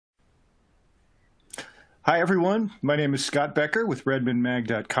Hi, everyone. My name is Scott Becker with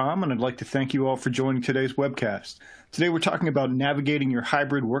RedmondMag.com, and I'd like to thank you all for joining today's webcast. Today, we're talking about navigating your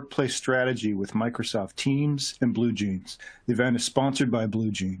hybrid workplace strategy with Microsoft Teams and BlueJeans. The event is sponsored by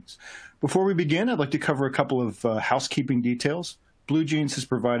BlueJeans. Before we begin, I'd like to cover a couple of housekeeping details. BlueJeans has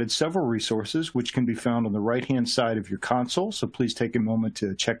provided several resources, which can be found on the right-hand side of your console, so please take a moment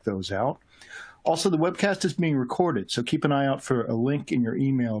to check those out. Also, the webcast is being recorded, so keep an eye out for a link in your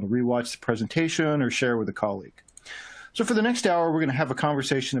email to rewatch the presentation or share with a colleague. So for the next hour, we're going to have a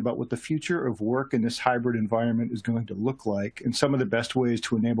conversation about what the future of work in this hybrid environment is going to look like and some of the best ways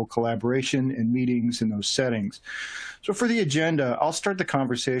to enable collaboration and meetings in those settings. So for the agenda, I'll start the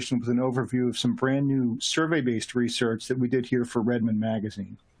conversation with an overview of some brand new survey-based research that we did here for Redmond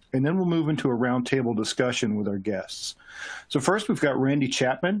Magazine. And then we'll move into a roundtable discussion with our guests. So first, we've got Randy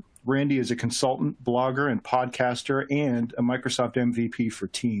Chapman. Randy is a consultant, blogger, and podcaster, and a Microsoft MVP for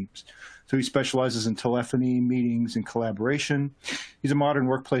Teams. So he specializes in telephony, meetings, and collaboration. He's a modern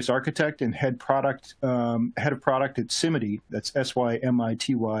workplace architect and head of product at Symity, that's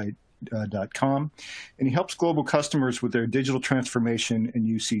SYMITY.com, and he helps global customers with their digital transformation and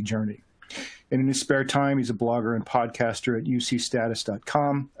UC journey. And in his spare time, he's a blogger and podcaster at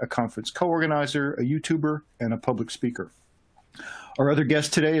ucstatus.com, a conference co-organizer, a YouTuber, and a public speaker. Our other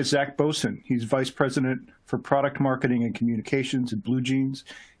guest today is Zach Boson. He's Vice President for Product Marketing and Communications at BlueJeans.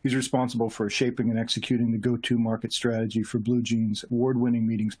 He's responsible for shaping and executing the go-to-market strategy for BlueJeans' award-winning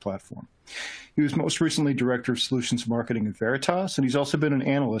meetings platform. He was most recently Director of Solutions Marketing at Veritas, and he's also been an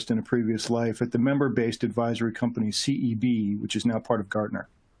analyst in a previous life at the member-based advisory company CEB, which is now part of Gartner.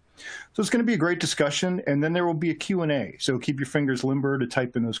 So it's going to be a great discussion, and then there will be a Q&A. So keep your fingers limber to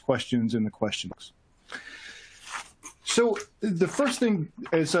type in those questions in the questions. So the first thing,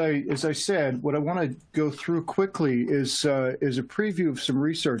 as I said, what I want to go through quickly is a preview of some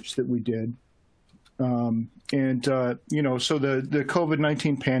research that we did. So the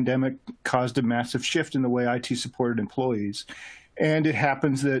COVID-19 pandemic caused a massive shift in the way IT supported employees. And it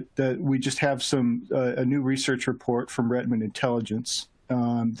happens that we just have a new research report from Redmond Intelligence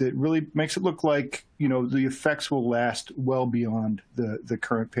that really makes it look like, the effects will last well beyond the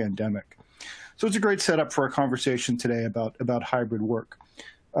current pandemic. So it's a great setup for our conversation today about hybrid work.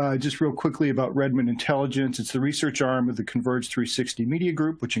 Just real quickly about Redmond Intelligence. It's the research arm of the Converge 360 Media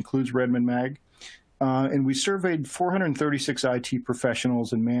Group, which includes Redmond Mag. And we surveyed 436 IT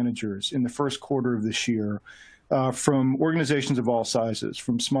professionals and managers in the first quarter of this year from organizations of all sizes,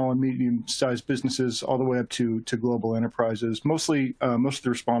 from small and medium-sized businesses all the way up to global enterprises. Most of the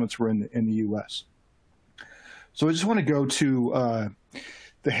respondents were in the U.S. So I just want to go to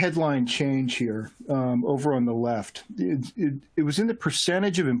the headline change here over on the left. It was in the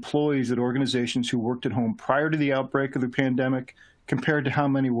percentage of employees at organizations who worked at home prior to the outbreak of the pandemic compared to how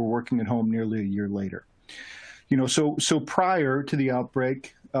many were working at home nearly a year later. So prior to the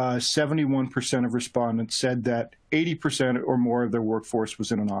outbreak, 71% of respondents said that 80% or more of their workforce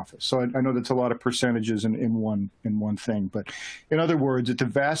was in an office. So I know that's a lot of percentages in one thing, but in other words, at the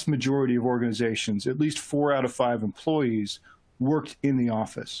vast majority of organizations, at least 4 out of 5 employees worked in the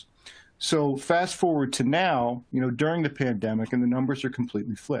office. So fast forward to now, during the pandemic, and the numbers are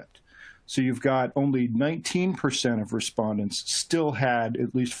completely flipped. So you've got only 19% of respondents still had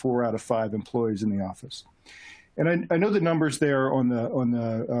at least 4 out of 5 employees in the office. And I know the numbers there on the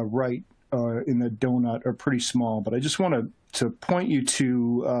right in the donut are pretty small, but I just want to point you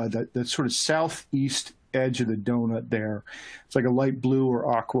to that sort of southeast edge of the donut there. It's like a light blue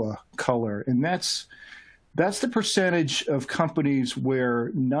or aqua color, and that's the percentage of companies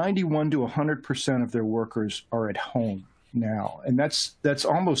where 91 to 100% of their workers are at home now, and that's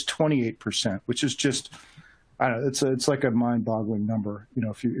almost 28%, which is just, I don't know, it's like a mind-boggling number.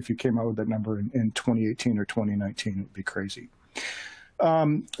 If you came out with that number in 2018 or 2019, it would be crazy.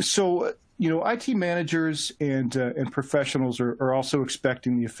 IT managers and professionals are also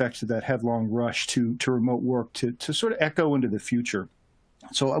expecting the effects of that headlong rush to remote work to sort of echo into the future.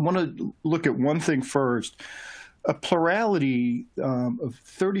 So I want to look at one thing first. A plurality of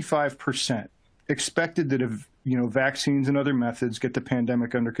 35% expected that if vaccines and other methods get the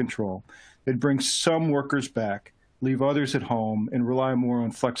pandemic under control, it'd bring some workers back, leave others at home, and rely more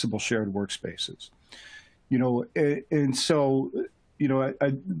on flexible shared workspaces.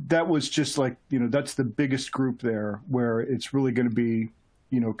 That was just like, that's the biggest group there where it's really going to be,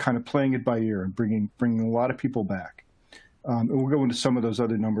 kind of playing it by ear and bringing a lot of people back. And we'll go into some of those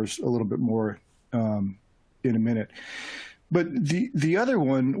other numbers a little bit more in a minute. But the other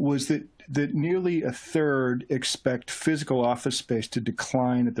one was that nearly a third expect physical office space to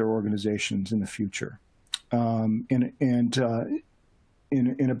decline at their organizations in the future. In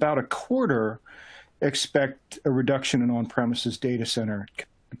about a quarter expect a reduction in on-premises data center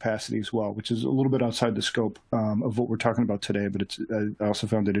capacity as well, which is a little bit outside the scope of what we're talking about today, but I also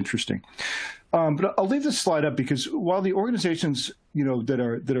found it interesting. But I'll leave this slide up because while the organizations, that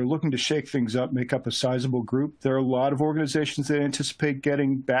are looking to shake things up make up a sizable group, there are a lot of organizations that anticipate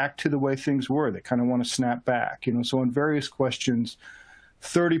getting back to the way things were. They kind of want to snap back, So on various questions,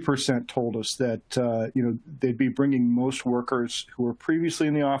 30% told us that they'd be bringing most workers who were previously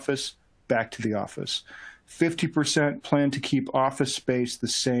in the office back to the office. 50% plan to keep office space the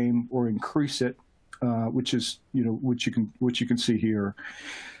same or increase it, which you can see here.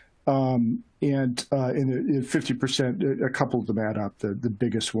 And 50%, a couple of them add up. The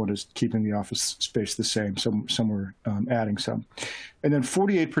biggest one is keeping the office space the same. Some were adding some. And then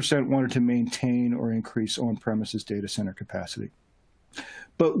 48% wanted to maintain or increase on-premises data center capacity.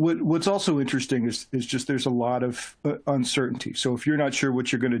 But what's also interesting is just there's a lot of uncertainty. So if you're not sure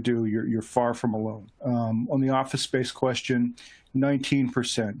what you're going to do, you're far from alone. On the office space question,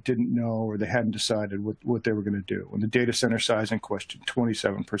 19% didn't know or they hadn't decided what they were going to do. On the data center sizing question,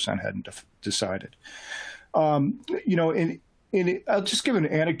 27% hadn't decided. And I'll just give an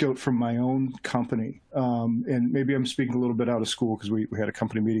anecdote from my own company, and maybe I'm speaking a little bit out of school because we had a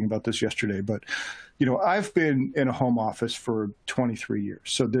company meeting about this yesterday, but I've been in a home office for 23 years.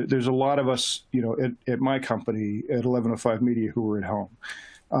 So there's a lot of us, at my company at 1105 Media who are at home.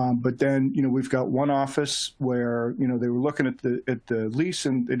 But then, we've got one office where, they were looking at the lease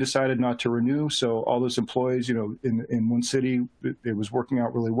and they decided not to renew. So all those employees, in one city, it was working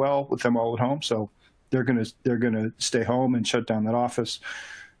out really well with them all at home. So they're gonna stay home and shut down that office.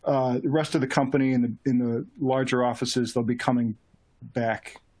 The rest of the company in the larger offices, they'll be coming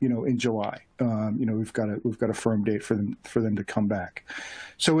back, in July. We've got a firm date for them to come back.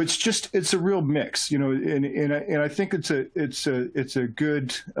 So it's a real mix, and I think it's a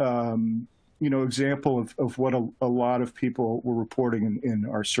good example of what a lot of people were reporting in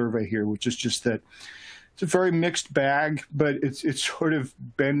our survey here, which is just that it's a very mixed bag, but it's sort of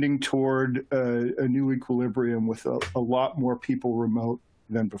bending toward a new equilibrium with a lot more people remote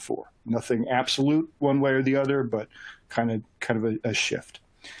than before. Nothing absolute one way or the other, but kind of a shift.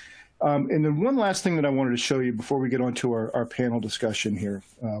 And then one last thing that I wanted to show you before we get on to our panel discussion here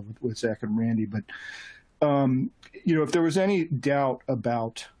with Zach and Randy, but if there was any doubt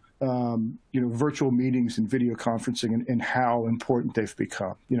about virtual meetings and video conferencing and how important they've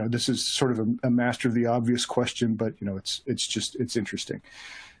become. This is sort of a master of the obvious question, but it's interesting.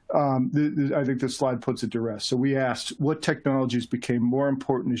 I think this slide puts it to rest. So we asked what technologies became more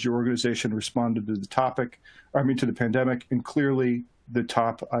important as your organization responded to the pandemic, and clearly the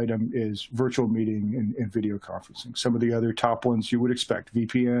top item is virtual meeting and video conferencing. Some of the other top ones you would expect: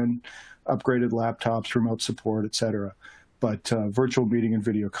 VPN, upgraded laptops, remote support, et cetera. But virtual meeting and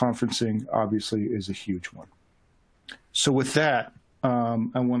video conferencing obviously is a huge one. So with that, I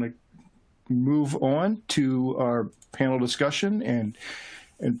want to move on to our panel discussion and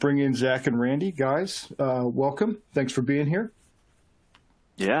bring in Zach and Randy. Guys, welcome. Thanks for being here.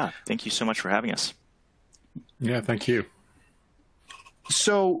 Yeah, thank you so much for having us. Yeah, thank you.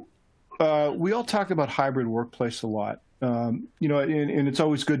 So we all talk about hybrid workplace a lot. And it's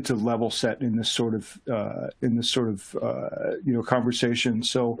always good to level set in this sort of conversation.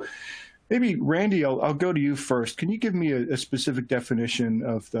 So maybe Randy, I'll go to you first. Can you give me a specific definition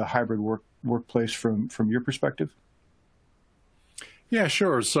of the hybrid workplace from your perspective? Yeah,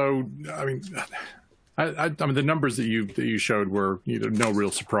 sure. So I mean, the numbers that you showed were no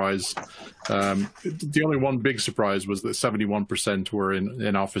real surprise. The only one big surprise was that 71% were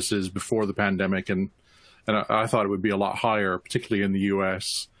in offices before the pandemic, and I thought it would be a lot higher, particularly in the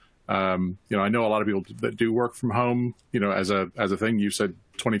U.S. I know a lot of people that do work from home, as a thing. You said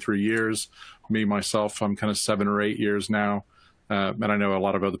 23 years. Me, myself, I'm kind of 7 or 8 years now. And I know a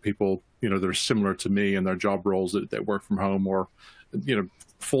lot of other people, that are similar to me in their job roles that work from home or,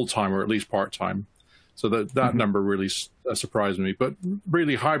 full-time or at least part-time. So that number really surprised me. But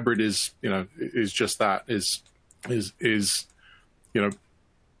really hybrid is just that,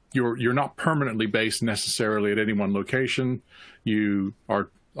 you're not permanently based necessarily at any one location. You are,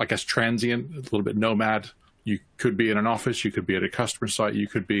 I guess, transient, a little bit nomad. You could be in an office, you could be at a customer site, you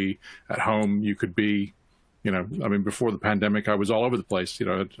could be at home, you could be, before the pandemic, I was all over the place.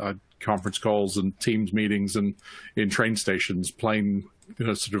 I had conference calls and Teams meetings and in train stations, plane,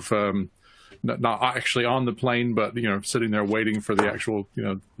 not actually on the plane, but sitting there waiting for the actual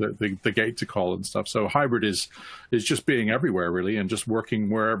the gate to call and stuff. So hybrid is just being everywhere really, and just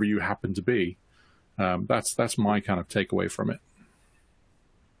working wherever you happen to be. That's my kind of takeaway from it.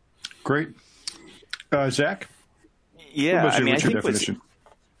 Great, Zach. Yeah, what's your definition?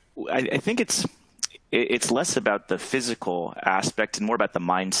 I think it's it's less about the physical aspect and more about the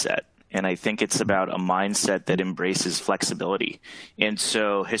mindset. And I think it's about a mindset that embraces flexibility. And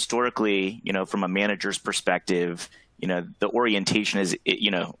so historically, from a manager's perspective, the orientation is,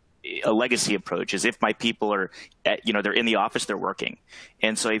 a legacy approach is if my people are, they're in the office, they're working.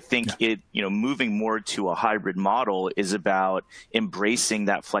 And so I think moving more to a hybrid model is about embracing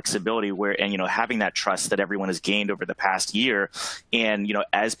that flexibility and having that trust that everyone has gained over the past year. And,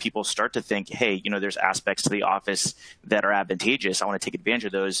 as people start to think, hey, there's aspects to the office that are advantageous, I want to take advantage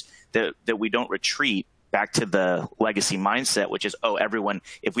of those, that we don't retreat back to the legacy mindset, which is,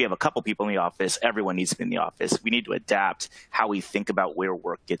 if we have a couple people in the office, everyone needs to be in the office. We need to adapt how we think about where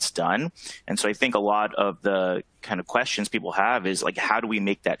work gets done. And so I think a lot of the kind of questions people have is like, how do we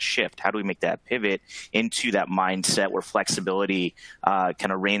make that shift? How do we make that pivot into that mindset where flexibility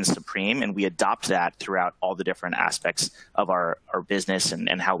kind of reigns supreme, and we adopt that throughout all the different aspects of our business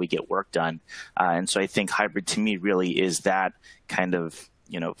and how we get work done. And so I think hybrid to me really is that kind of,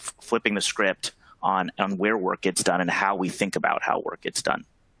 flipping the script on where work gets done and how we think about how work gets done.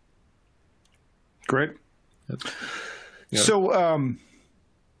 Great. Yeah. So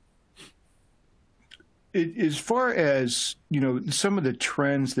as far as, some of the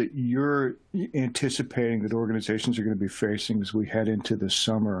trends that you're anticipating that organizations are going to be facing as we head into the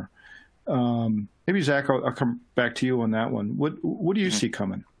summer, maybe Zach, I'll come back to you on that one. What do you see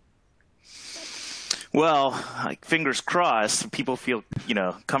coming? Well, fingers crossed, people feel,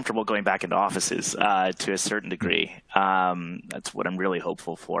 comfortable going back into offices to a certain degree. That's what I'm really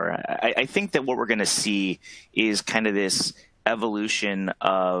hopeful for. I think that what we're going to see is kind of this evolution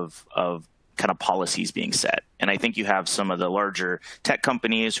of kind of policies being set. And I think you have some of the larger tech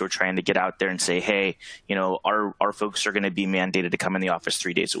companies who are trying to get out there and say, hey, our folks are going to be mandated to come in the office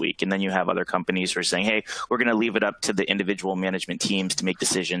 3 days a week. And then you have other companies who are saying, hey, we're going to leave it up to the individual management teams to make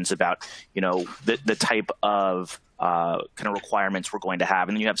decisions about, the type of kind of requirements we're going to have.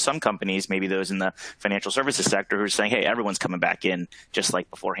 And then you have some companies, maybe those in the financial services sector, who are saying, hey, everyone's coming back in just like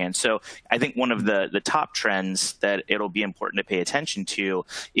beforehand. So I think one of the top trends that it'll be important to pay attention to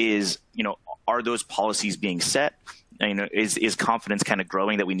is, are those policies being set? Is confidence kind of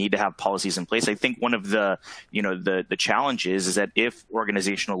growing that we need to have policies in place? I think one of the challenges is that if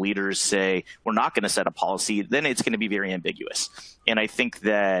organizational leaders say we're not going to set a policy, then it's going to be very ambiguous. And I think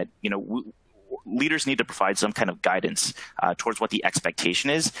that, leaders need to provide some kind of guidance towards what the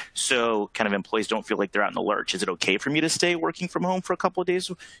expectation is, so kind of employees don't feel like they're out in the lurch. Is it okay for me to stay working from home for a couple of days?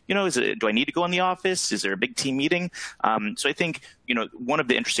 Do I need to go in the office? Is there a big team meeting? So I think, one of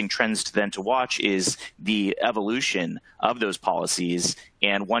the interesting trends to watch is the evolution of those policies,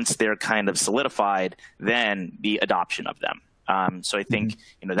 and once they're kind of solidified, then the adoption of them. So I think,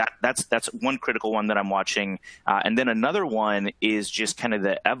 that's one critical one that I'm watching. And then another one is just kind of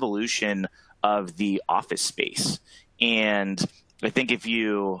the evolution of the office space. And I think if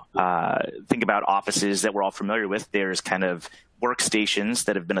you think about offices that we're all familiar with, there's kind of workstations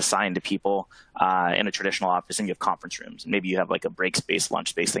that have been assigned to people in a traditional office, and you have conference rooms. Maybe you have like a break space, lunch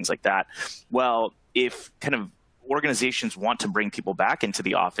space, things like that. Well, if kind of organizations want to bring people back into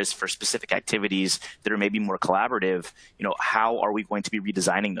the office for specific activities that are maybe more collaborative, how are we going to be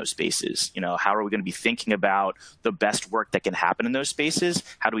redesigning those spaces? How are we going to be thinking about the best work that can happen in those spaces?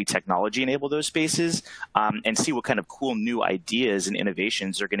 How do we technology enable those spaces? And see what kind of cool new ideas and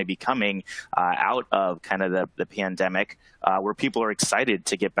innovations are going to be coming out of kind of the pandemic, where people are excited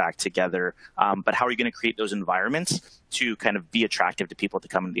to get back together. But how are you going to create those environments to kind of be attractive to people to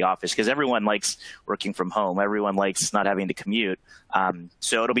come into the office? Because everyone likes working from home. Everyone likes not having to commute.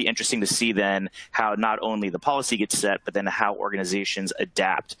 So it'll be interesting to see then how not only the policy gets set, but then how organizations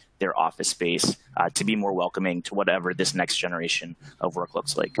adapt their office space to be more welcoming to whatever this next generation of work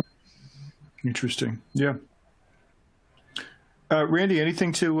looks like. Interesting. Yeah. Randy,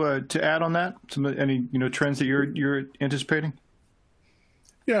 anything to add on that? Any trends that you're anticipating?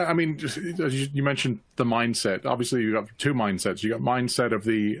 Yeah, I mean, just, as you mentioned the mindset. Obviously, you got two mindsets. You got mindset of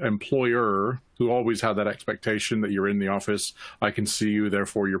the employer, who always had that expectation that you're in the office. I can see you,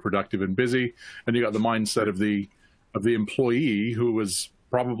 therefore you're productive and busy. And you got the mindset of the employee, who was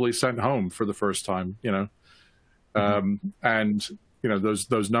probably sent home for the first time. And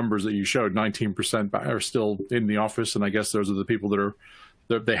those numbers that you showed, 19% are still in the office, and I guess those are the people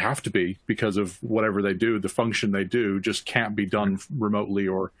that they have to be, because of whatever they do, the function they do just can't be done remotely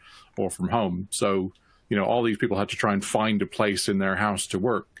or from home. So, all these people have to try and find a place in their house to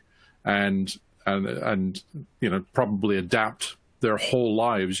work, and probably adapt their whole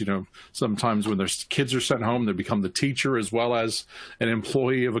lives. Sometimes when their kids are sent home, they become the teacher as well as an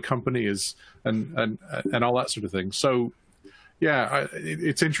employee of a company, and all that sort of thing. So, Yeah,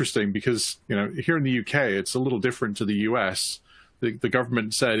 it's interesting because, here in the UK, it's a little different to the US. The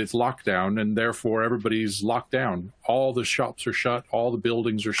government said it's lockdown, and therefore everybody's locked down. All the shops are shut. All the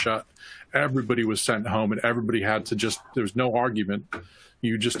buildings are shut. Everybody was sent home, and everybody had to there was no argument.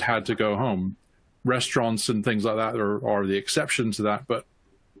 You just had to go home. Restaurants and things like that are the exception to that, but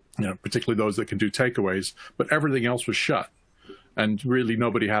particularly those that can do takeaways. But everything else was shut, and really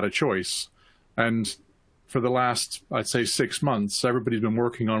nobody had a choice. And for the last, I'd say, 6 months, everybody's been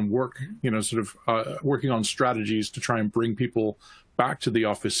working on working on strategies to try and bring people back to the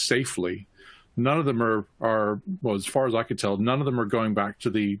office safely. None of them are well, as far as I could tell, none of them are going back to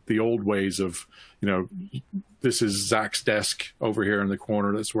the old ways of, this is Zach's desk over here in the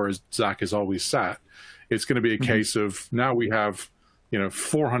corner. That's where Zach has always sat. It's going to be a case of now we have,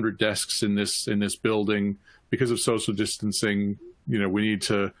 400 desks in this building because of social distancing. We need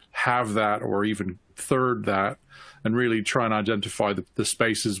to have that or even third that and really try and identify the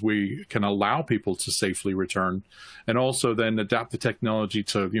spaces we can allow people to safely return, and also then adapt the technology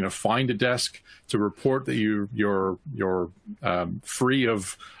to find a desk to report that you're free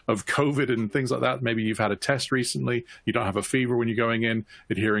of COVID and things like that. Maybe you've had a test recently, you don't have a fever when you're going in,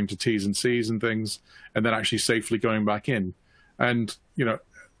 adhering to T's and C's and things, and then actually safely going back in. And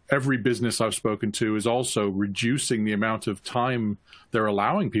every business I've spoken to is also reducing the amount of time they're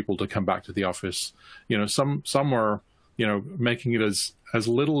allowing people to come back to the office. Some are, making it as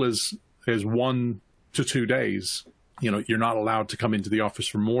little as 1 to 2 days. You're not allowed to come into the office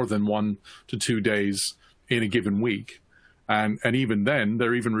for more than 1 to 2 days in a given week. And even then,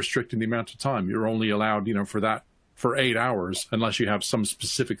 they're even restricting the amount of time. You're only allowed, for 8 hours, unless you have some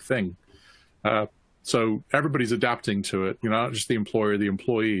specific thing. So everybody's adapting to it, not just the employer, the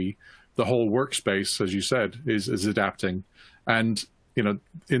employee, the whole workspace, as you said, is adapting. And,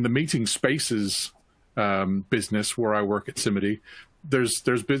 in the meeting spaces business where I work at Simity, there's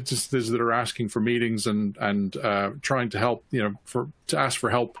businesses that are asking for meetings and trying to help, to ask for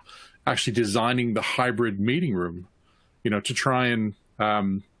help actually designing the hybrid meeting room, to try and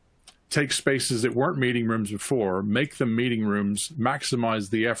take spaces that weren't meeting rooms before, make them meeting rooms, maximize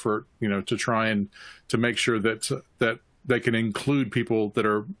the effort, to try and to make sure that they can include people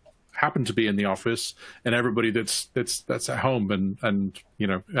that happen to be in the office and everybody that's at home and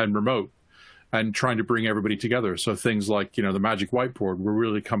remote, and trying to bring everybody together. So things like, the magic whiteboard will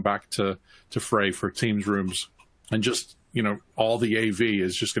really come back to fray for Teams rooms, and just, all the AV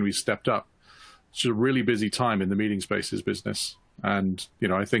is just going to be stepped up. It's a really busy time in the meeting spaces business. And,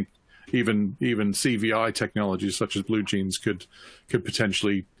 I think even CVI technologies such as BlueJeans could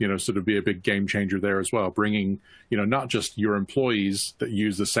potentially, sort of be a big game changer there as well, bringing, not just your employees that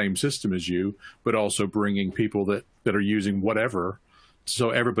use the same system as you, but also bringing people that are using whatever,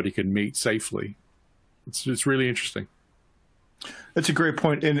 so everybody can meet safely. It's really interesting. That's a great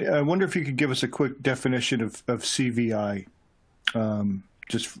point. And I wonder if you could give us a quick definition of CVI,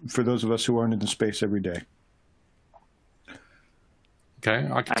 just for those of us who aren't in the space every day. Okay,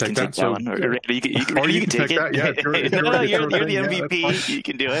 I can take that one. Or you can take it. Yeah, you're the MVP. You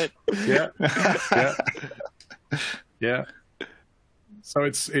can do it. Yeah. So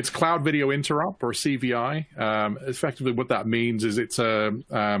it's Cloud Video Interop, or CVI. Effectively, what that means is it's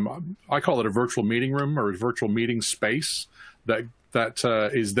I call it a virtual meeting room or a virtual meeting space that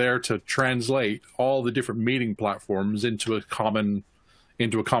is there to translate all the different meeting platforms into a common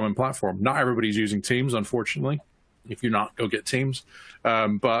platform. Not everybody's using Teams, unfortunately. If you're not, go get Teams.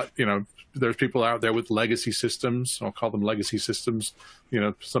 But, there's people out there with legacy systems. I'll call them legacy systems.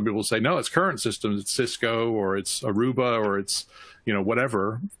 Some people say, no, it's current systems. It's Cisco, or it's Aruba, or it's,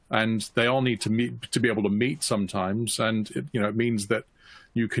 whatever. And they all need to be able to meet sometimes. And, it means that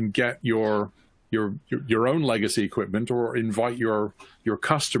you can get your own legacy equipment, or invite your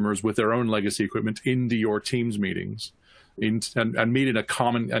customers with their own legacy equipment into your Teams meetings and meet in a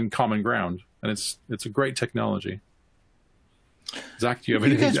common ground. And it's a great technology. Zach, do you have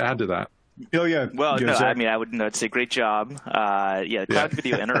anything to add to that? Oh, yeah. Well, yeah, no, Zach. I mean, I would say great job. Cloud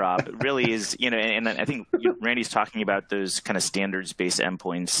Video Interop really is, and I think Randy's talking about those kind of standards-based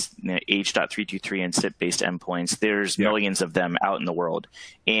endpoints, H.323 and SIP-based endpoints. There's millions of them out in the world,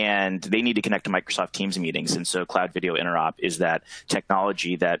 and they need to connect to Microsoft Teams meetings. And so Cloud Video Interop is that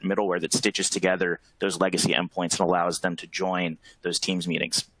technology, that middleware that stitches together those legacy endpoints and allows them to join those Teams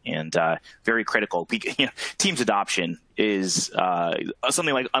meetings. And very critical. Teams adoption is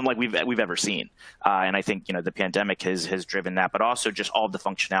something unlike we've ever seen, and I think the pandemic has driven that, but also just all of the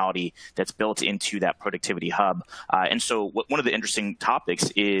functionality that's built into that productivity hub. And so one of the interesting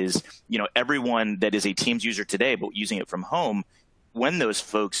topics is everyone that is a Teams user today, but using it from home, when those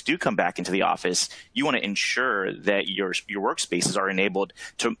folks do come back into the office, you want to ensure that your workspaces are enabled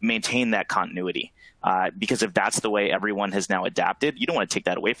to maintain that continuity. Because if that's the way everyone has now adapted, you don't want to take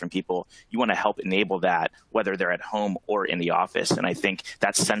that away from people. You want to help enable that, whether they're at home or in the office. And I think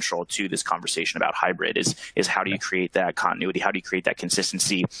that's central to this conversation about hybrid is how do you create that continuity? How do you create that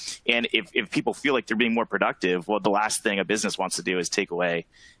consistency? And if people feel like they're being more productive, well, the last thing a business wants to do is take away,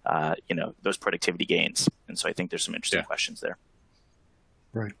 those productivity gains. And so I think there's some interesting questions there.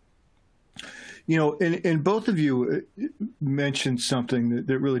 Right. And both of you mentioned something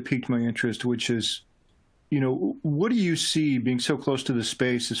that really piqued my interest, which is, what do you see being so close to the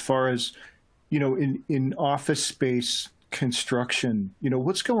space as far as, in office space construction?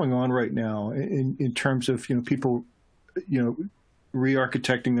 What's going on right now in terms of, people,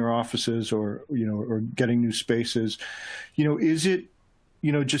 re-architecting their offices or getting new spaces? Is it,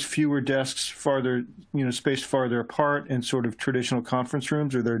 just fewer desks farther, spaced farther apart and sort of traditional conference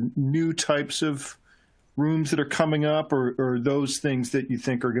rooms? Are there new types of rooms that are coming up, or those things that you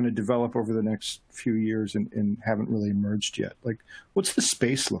think are going to develop over the next few years and haven't really emerged yet? Like, what's the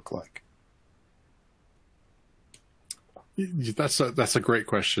space look like? That's a great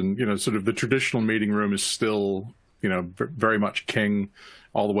question. Sort of the traditional meeting room is still, very much king,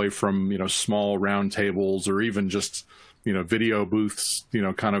 all the way from, small round tables or even just, video booths,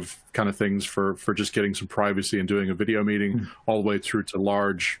 kind of things for just getting some privacy and doing a video meeting, all the way through to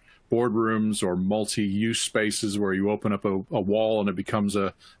large boardrooms or multi-use spaces where you open up a wall and it becomes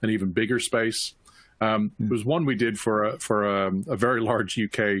an even bigger space. There was one we did for a very large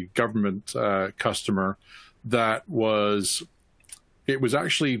UK government customer that was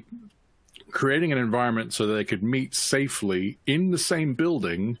actually creating an environment so that they could meet safely in the same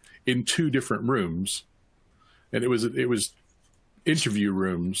building in two different rooms. And it was interview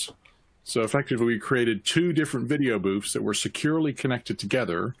rooms. So effectively, we created two different video booths that were securely connected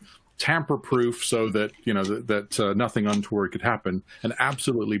together, tamper-proof so that that nothing untoward could happen, and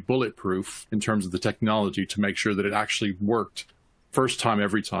absolutely bulletproof in terms of the technology to make sure that it actually worked first time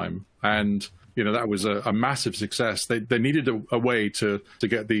every time. And that was a massive success. They needed a way to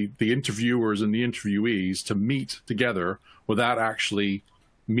get the interviewers and the interviewees to meet together without actually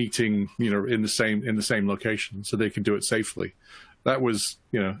meeting in the same location, so they could do it safely. That was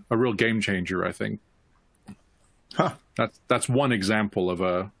a real game changer, I think. Huh. That's one example of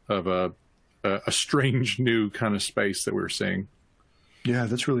a strange new kind of space that we're seeing. Yeah,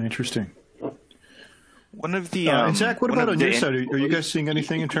 that's really interesting. One of the and Zach, what about on your side? Are you guys seeing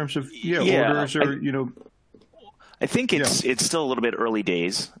anything in terms of orders or I think it's still a little bit early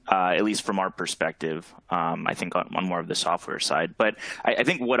days, at least from our perspective. I think on more of the software side, but I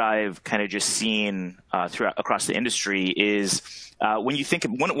think what I've kind of just seen across the industry is when you think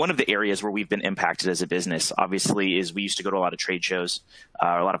of one of the areas where we've been impacted as a business, obviously, is we used to go to a lot of trade shows,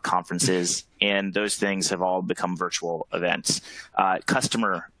 a lot of conferences, and those things have all become virtual events.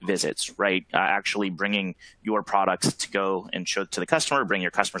 Customer visits, right? Actually bringing your products to go and show to the customer, bring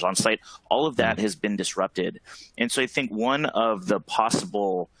your customers on site. All of that has been disrupted. And so I think one of the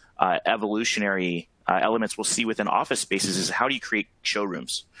possible evolutionary elements we'll see within office spaces is how do you create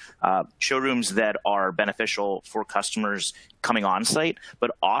showrooms? Showrooms that are beneficial for customers coming on site,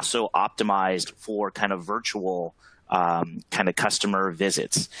 but also optimized for kind of virtual kind of customer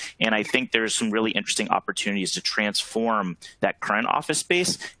visits. And I think there's some really interesting opportunities to transform that current office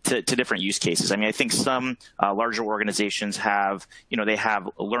space to different use cases. I mean, I think some larger organizations have, they have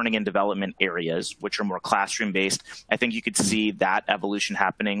learning and development areas, which are more classroom based. I think you could see that evolution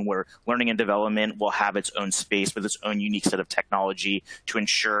happening where learning and development will have its own space with its own unique set of technology to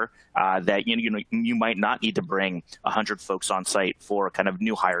ensure that you might not need to bring 100 folks on site for kind of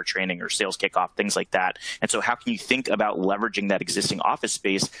new hire training or sales kickoff, things like that. And so how can you think about leveraging that existing office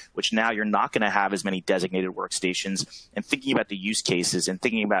space, which now you're not going to have as many designated workstations, and thinking about the use cases and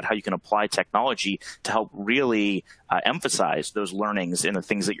thinking about how you can apply technology to help really emphasize those learnings and the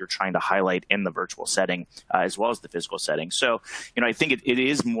things that you're trying to highlight in the virtual setting as well as the physical setting. So, I think it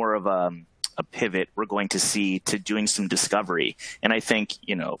is more of a pivot we're going to see to doing some discovery. And I think,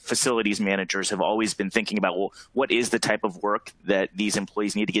 facilities managers have always been thinking about, well, what is the type of work that these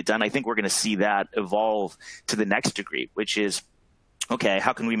employees need to get done? I think we're going to see that evolve to the next degree, which is, okay,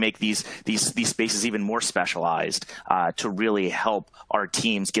 how can we make these spaces even more specialized to really help our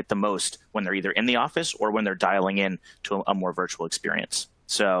teams get the most when they're either in the office or when they're dialing in to a more virtual experience?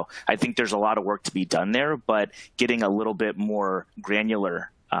 So I think there's a lot of work to be done there, but getting a little bit more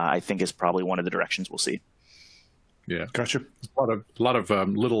granular I think is probably one of the directions we'll see. Yeah, gotcha. A lot of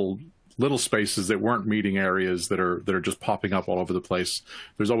little little spaces that weren't meeting areas that are just popping up all over the place.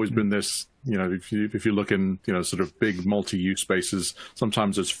 There's always been this, if you look in, sort of big multi-use spaces,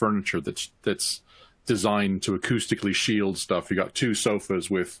 sometimes there's furniture that's designed to acoustically shield stuff. You got 2 sofas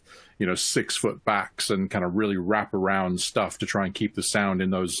with, 6-foot backs and kind of really wrap around stuff to try and keep the sound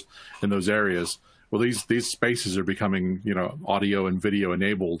in those areas. Well, these spaces are becoming, audio and video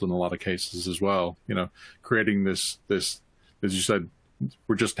enabled in a lot of cases as well. Creating this, as you said,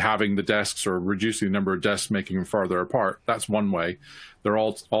 we're just having the desks or reducing the number of desks, making them farther apart. That's one way. They're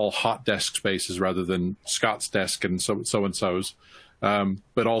all hot desk spaces rather than Scott's desk and so-and-so's.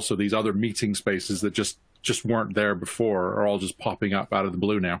 But also these other meeting spaces that just weren't there before are all just popping up out of the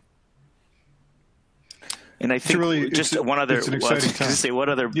blue now. And I think one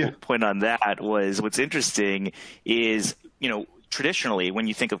other Yeah. point on that was what's interesting is, traditionally, when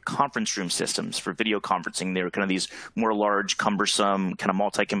you think of conference room systems for video conferencing, they're kind of these more large, cumbersome, kind of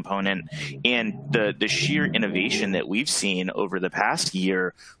multi-component. And the sheer innovation that we've seen over the past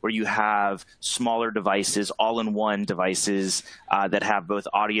year, where you have smaller devices, all-in-one devices that have both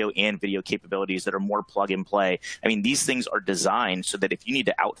audio and video capabilities that are more plug and play. I mean, these things are designed so that if you need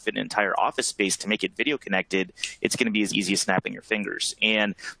to outfit an entire office space to make it video connected, it's going to be as easy as snapping your fingers.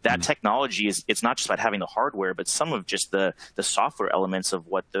 And that technology it's not just about having the hardware, but some of just the software elements of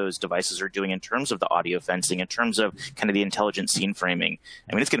what those devices are doing in terms of the audio fencing, in terms of kind of the intelligent scene framing.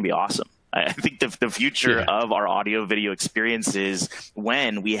 I mean, it's going to be awesome. I think the future of our audio video experiences,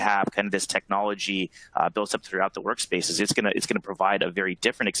 when we have kind of this technology built up throughout the workspaces, it's gonna provide a very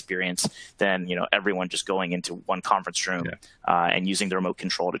different experience than everyone just going into one conference room and using the remote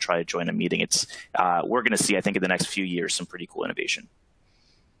control to try to join a meeting. We're going to see, I think, in the next few years, some pretty cool innovation.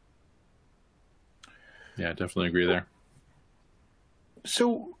 Yeah, definitely agree there.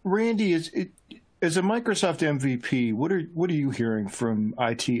 So, Randy, as a Microsoft MVP, what are you hearing from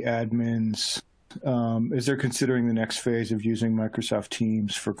IT admins as they're considering the next phase of using Microsoft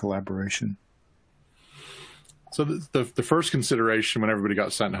Teams for collaboration? So the first consideration when everybody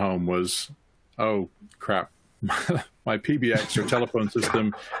got sent home was, oh crap, my PBX or telephone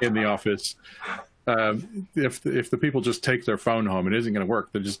system in the office. If the people just take their phone home, it isn't going to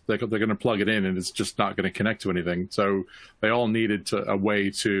work. They're going to plug it in, and it's just not going to connect to anything. So they all needed a way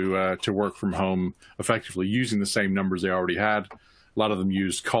to work from home effectively using the same numbers they already had. A lot of them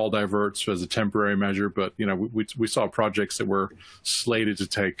used call diverts as a temporary measure, but we saw projects that were slated to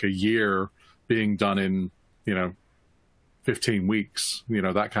take a year being done in 15 weeks.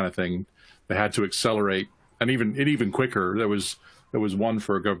 That kind of thing. They had to accelerate, and even quicker. There was one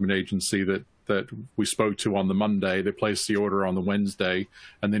for a government agency that we spoke to on the Monday. They placed the order on the Wednesday,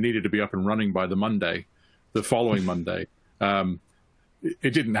 and they needed to be up and running by the following Monday.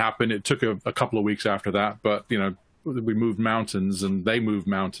 It didn't happen. It took a couple of weeks after that, but we moved mountains, and they moved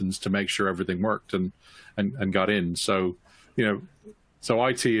mountains to make sure everything worked and got in. So so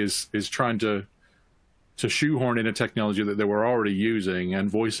IT is trying to shoehorn in a technology that they were already using and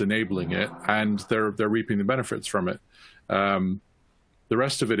voice enabling it, and they're reaping the benefits from it. The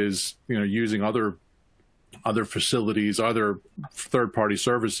rest of it is, using other facilities, other third-party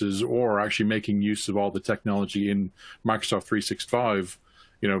services, or actually making use of all the technology in Microsoft 365,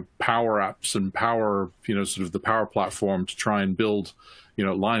 Power Apps and Power, sort of the Power Platform to try and build,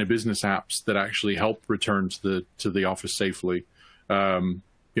 line of business apps that actually help return to the office safely.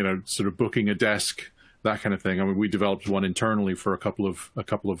 Sort of booking a desk, that kind of thing. I mean, we developed one internally for a couple of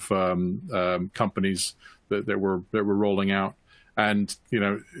companies that were rolling out. And,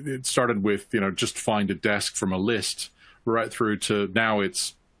 it started with, just find a desk from a list right through to now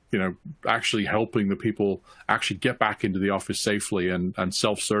it's, actually helping the people actually get back into the office safely and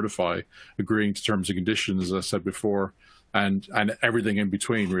self-certify, agreeing to terms and conditions, as I said before, and everything in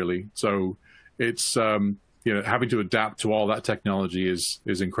between, really. So it's, having to adapt to all that technology is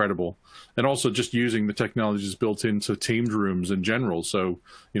incredible. And also just using the technologies built into Teams rooms in general. So,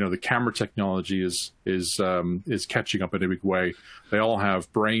 the camera technology is catching up in a big way. They all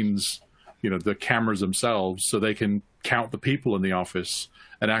have brains, the cameras themselves, so they can count the people in the office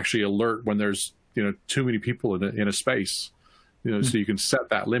and actually alert when there's, too many people in a space, so you can set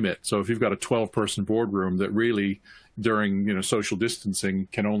that limit. So if you've got a 12-person boardroom that really during, social distancing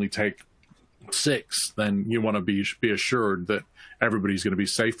can only take 6, then you want to be assured that everybody's going to be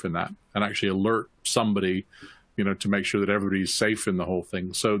safe in that, and actually alert somebody, to make sure that everybody's safe in the whole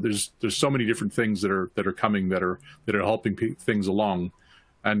thing. So there's so many different things that are coming that are helping things along,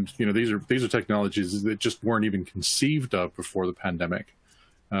 and these are technologies that just weren't even conceived of before the pandemic,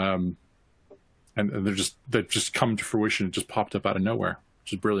 and they've just come to fruition. It just popped up out of nowhere,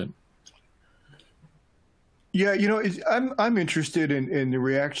 which is brilliant. Yeah, I'm interested in the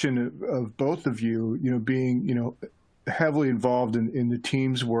reaction of both of you. Being heavily involved in the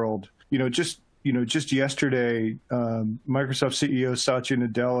Teams world. Just yesterday, Microsoft CEO Satya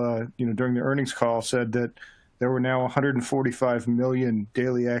Nadella, during the earnings call, said that there were now 145 million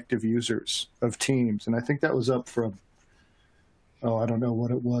daily active users of Teams, and I think that was up from, I don't know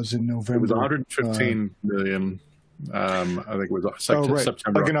what it was in November. It was 115 million. I think it was right.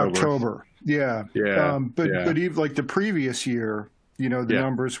 September, like in October. Yeah. But even like the previous year, the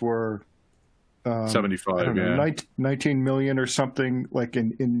numbers were 75, 19 million or something, like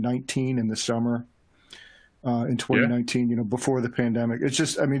in 19 in the summer, in 2019, before the pandemic. It's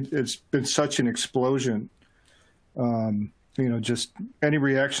just, it's been such an explosion. Just any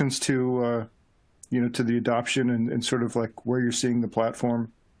reactions to, to the adoption and sort of like where you're seeing the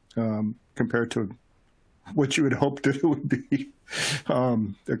platform compared to what you had hoped it would be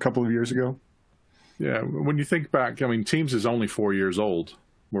a couple of years ago? Yeah, when you think back, Teams is only 4 years old.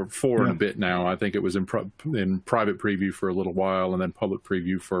 We're 4 and a bit now. I think it was in private preview for a little while, and then public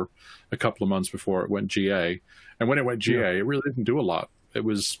preview for a couple of months before it went GA. And when it went GA, it really didn't do a lot. It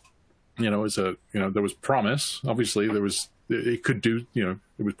was, there was promise. Obviously, it could do,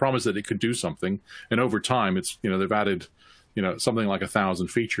 it was promised that it could do something. And over time, it's, they've added, something like 1,000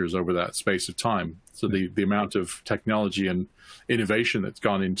 features over that space of time. So the amount of technology and innovation that's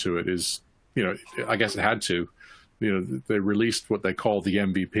gone into it is, I guess it had to. They released what they call the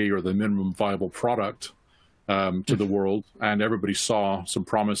MVP, or the minimum viable product, to the world, and everybody saw some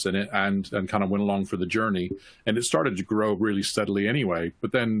promise in it and kind of went along for the journey. And it started to grow really steadily anyway.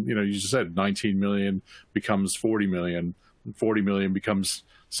 But then, you just said 19 million becomes 40 million, 40 million becomes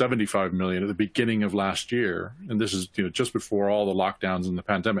 75 million at the beginning of last year. And this is, just before all the lockdowns and the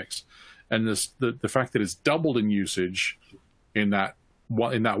pandemics. And the fact that it's doubled in usage in that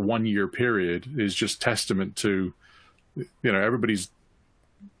 1 year period is just testament to, everybody's,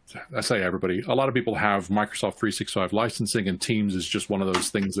 I say everybody, a lot of people have Microsoft 365 licensing, and Teams is just one of those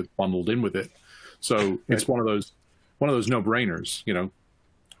things that's bundled in with it. So it's one of those no-brainers.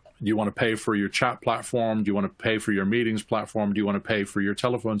 Do you want to pay for your chat platform? Do you want to pay for your meetings platform? Do you want to pay for your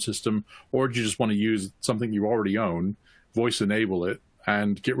telephone system? Or do you just want to use something you already own, voice enable it,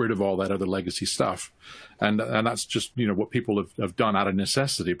 and get rid of all that other legacy stuff? And that's just, what people have done out of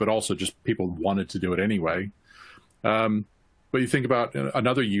necessity, but also just people wanted to do it anyway. But you think about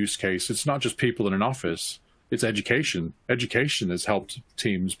another use case, it's not just people in an office, it's education. Education has helped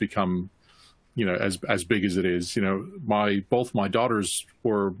Teams become, as big as it is. Both my daughters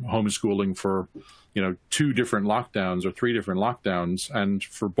were homeschooling for, 2 different lockdowns or 3 different lockdowns. And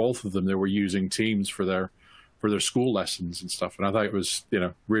for both of them, they were using Teams for their school lessons and stuff. And I thought it was,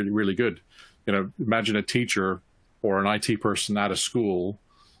 really, really good. Imagine a teacher or an IT person at a school,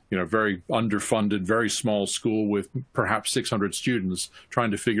 very underfunded, very small school with perhaps 600 students,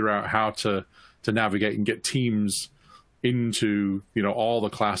 trying to figure out how to navigate and get Teams into, all the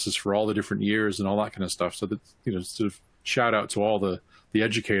classes for all the different years and all that kind of stuff. So that, sort of shout out to all the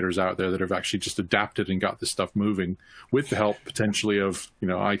educators out there that have actually just adapted and got this stuff moving with the help potentially of,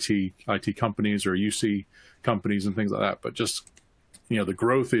 IT companies or UC companies and things like that. But just, the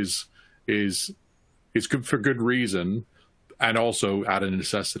growth is good for good reason, and also out of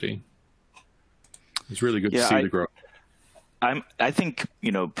necessity. It's really good to see the growth. I think,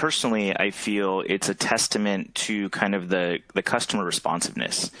 personally, I feel it's a testament to kind of the customer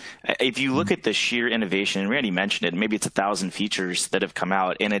responsiveness. If you look at the sheer innovation, and Randy mentioned it, maybe it's 1,000 features that have come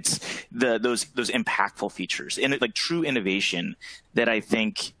out, and it's those impactful features and like true innovation that I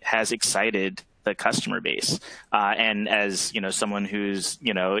think has excited the customer base. And as, someone who's,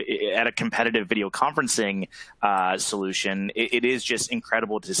 at a competitive video conferencing solution, it is just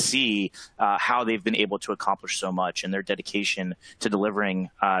incredible to see how they've been able to accomplish so much and their dedication to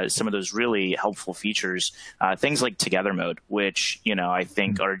delivering some of those really helpful features, things like Together Mode, which, I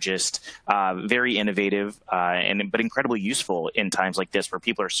think are just very innovative but incredibly useful in times like this, where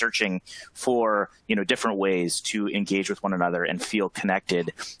people are searching for, different ways to engage with one another and feel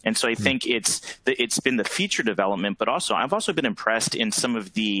connected. And so I think it's been the feature development, but also I've also been impressed in some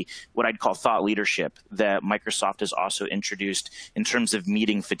of the what I'd call thought leadership that Microsoft has also introduced in terms of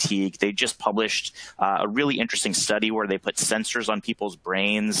meeting fatigue. They just published a really interesting study where they put sensors on people's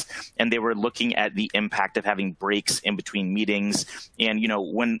brains, and they were looking at the impact of having breaks in between meetings. And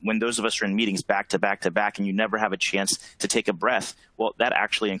when those of us are in meetings back to back to back, and you never have a chance to take a breath, well, that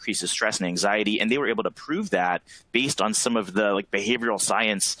actually increases stress and anxiety. And they were able to prove that based on some of the behavioral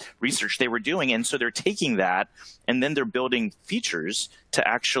science research they were doing. And so they're taking that, and then they're building features to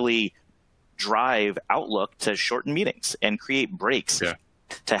actually drive Outlook to shorten meetings and create breaks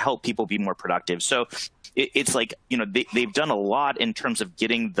to help people be more productive. So it's like, they've done a lot in terms of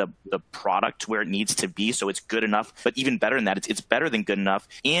getting the product where it needs to be, so it's good enough. But even better than that, it's better than good enough,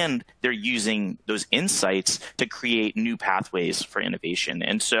 and they're using those insights to create new pathways for innovation.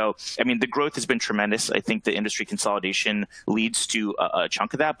 And so, I mean, the growth has been tremendous. I think the industry consolidation leads to a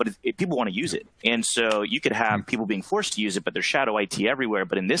chunk of that, but people want to use it. And so you could have people being forced to use it, but there's shadow IT everywhere.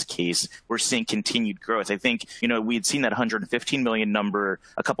 But in this case, we're seeing continued growth. I think, we had seen that 115 million number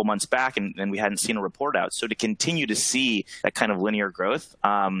a couple months back, and we hadn't seen a report out. So to continue to see that kind of linear growth,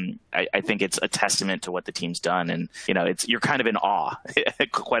 I think it's a testament to what the team's done. And, you're kind of in awe,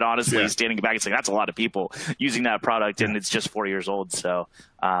 quite honestly, standing back and saying, that's a lot of people using that product, and it's just 4 years old. So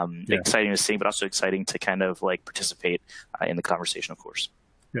exciting to see, but also exciting to kind of like participate in the conversation, of course.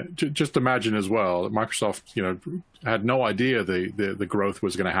 Yeah, just imagine as well that Microsoft, had no idea the growth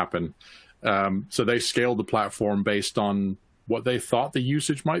was going to happen. So they scaled the platform based on what they thought the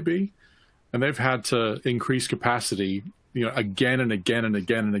usage might be, and they've had to increase capacity, again and again and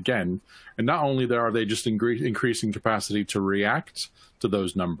again and again. And not only are they just increasing capacity to react to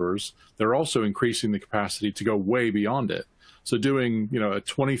those numbers, they're also increasing the capacity to go way beyond it. So doing, a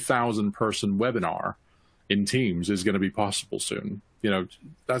 20,000 person webinar in Teams is going to be possible soon.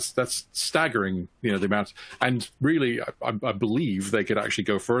 That's staggering, the amount. And really, I believe they could actually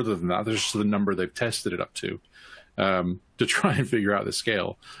go further than that. There's just the number they've tested it up to try and figure out the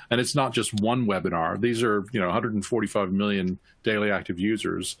scale. And it's not just one webinar. These are, 145 million daily active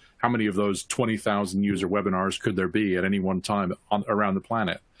users. How many of those 20,000 user webinars could there be at any one time around the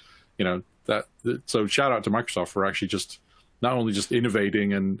planet? So shout out to Microsoft for actually not only just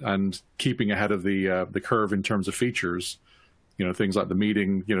innovating and keeping ahead of the curve in terms of features, things like the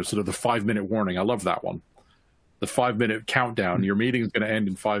meeting, sort of the 5-minute warning. I love that one. The 5-minute countdown. Your meeting is going to end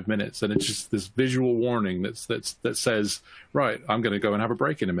in 5 minutes, and it's just this visual warning that says, right, I'm going to go and have a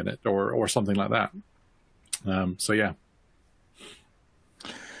break in a minute, or something like that. So yeah.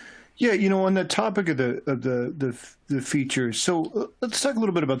 Yeah, on the topic of the features, so let's talk a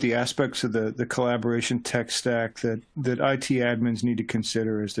little bit about the aspects of the collaboration tech stack that IT admins need to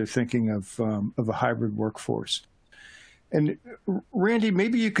consider as they're thinking of a hybrid workforce. And Randy,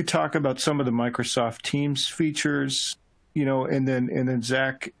 maybe you could talk about some of the Microsoft Teams features, and then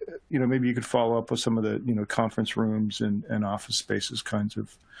Zach, maybe you could follow up with some of the conference rooms and office spaces kinds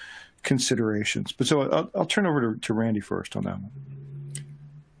of considerations. But so I'll turn over to Randy first on that one.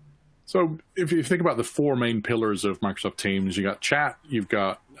 So if you think about the 4 main pillars of Microsoft Teams, you got chat, you've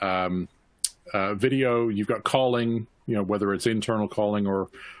got video, you've got calling, whether it's internal calling or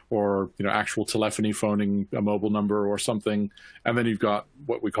actual telephony, phoning a mobile number or something, and then you've got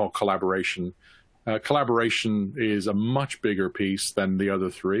what we call collaboration. Collaboration is a much bigger piece than the other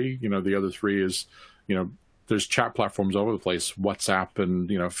 3. The other 3 is, there's chat platforms all over the place, WhatsApp and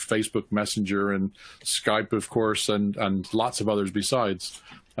Facebook Messenger and Skype, of course, and lots of others besides.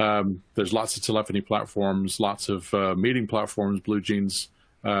 There's lots of telephony platforms, lots of meeting platforms, BlueJeans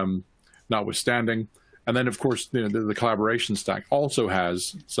notwithstanding. And then, of course, the collaboration stack also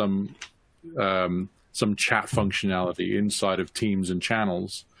has some chat functionality inside of Teams and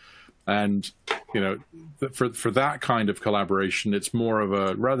channels. And, for that kind of collaboration, it's more of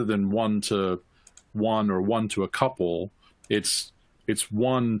a, rather than 1-to-1 or 1-to-a-couple, it's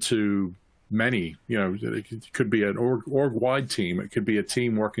 1-to many. It could be an org-wide team. It could be a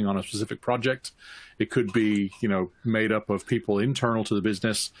team working on a specific project. It could be, made up of people internal to the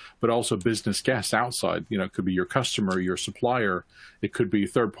business, but also business guests outside. It could be your customer, your supplier. It could be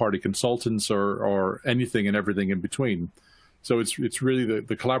third-party consultants or anything and everything in between. So it's really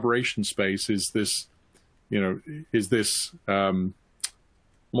the collaboration space is this,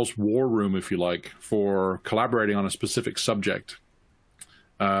 almost war room, if you like, for collaborating on a specific subject.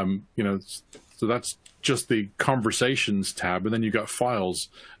 So that's just the conversations tab, and then you've got files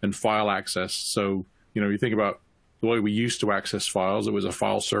and file access. So, you think about the way we used to access files. It was a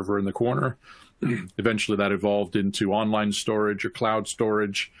file server in the corner. Eventually that evolved into online storage or cloud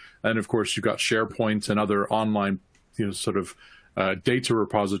storage. And of course you've got SharePoint and other online, data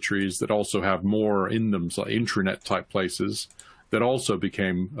repositories that also have more in them, so intranet type places that also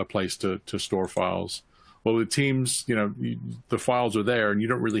became a place to store files. Well, with Teams, the files are there, and you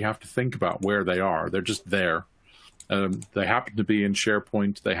don't really have to think about where they are. They're just there. They happen to be in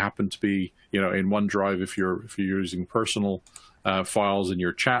SharePoint. They happen to be, in OneDrive if you're using personal files in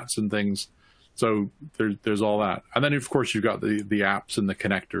your chats and things. So there's all that. And then, of course, you've got the apps and the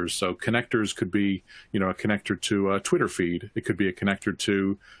connectors. So connectors could be, a connector to a Twitter feed. It could be a connector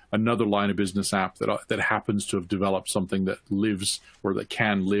to another line of business app that happens to have developed something that lives or that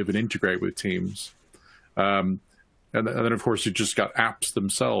can live and integrate with Teams. And then, of course, you just got apps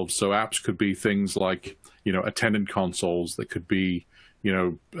themselves. So apps could be things like, attendant consoles. That could be,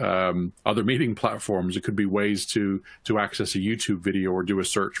 other meeting platforms. It could be ways to access a YouTube video or do a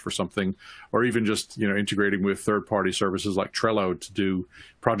search for something, or even just, integrating with third-party services like Trello to do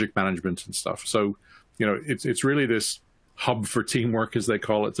project management and stuff. So, it's really this hub for teamwork, as they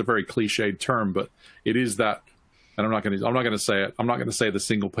call it. It's a very cliched term, but it is that. And I'm not going to say it. I'm not going to say the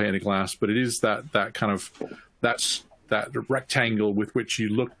single pane of glass, but it is that kind of that rectangle with which you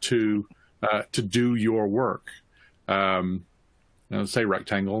look to do your work. Say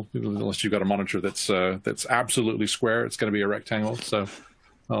rectangle, unless you've got a monitor that's absolutely square, it's going to be a rectangle. So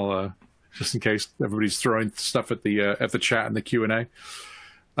I'll just in case everybody's throwing stuff at the chat and the Q&A.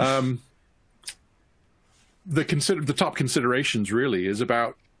 The top considerations really is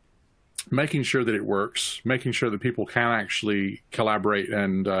about making sure that it works, making sure that people can actually collaborate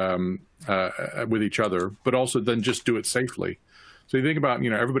and with each other, but also then just do it safely. So you think about,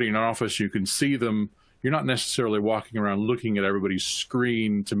 everybody in an office, you can see them. You're not necessarily walking around looking at everybody's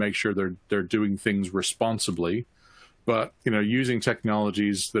screen to make sure they're doing things responsibly, but using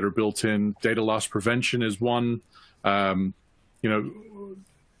technologies that are built in. Data loss prevention is one, that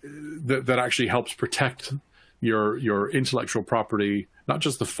actually helps protect your intellectual property, not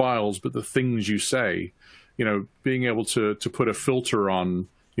just the files, but the things you say. Being able to put a filter on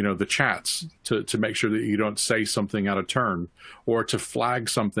the chats to make sure that you don't say something out of turn, or to flag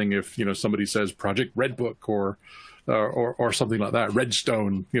something if somebody says Project Redbook or something like that,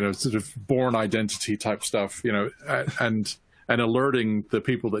 Redstone, sort of born identity type stuff, and alerting the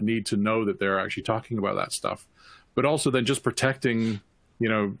people that need to know that they're actually talking about that stuff. But also then just protecting,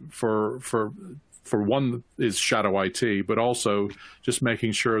 for one is shadow IT, but also just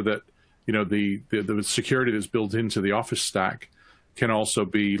making sure that the security that's built into the Office stack can also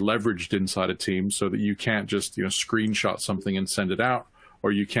be leveraged inside a team, so that you can't just screenshot something and send it out,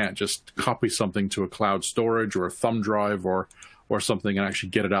 or you can't just copy something to a cloud storage or a thumb drive or something and actually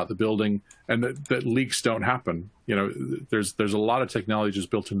get it out the building, and that leaks don't happen. There's a lot of technology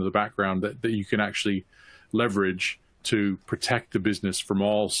just built into the background that you can actually leverage to protect the business from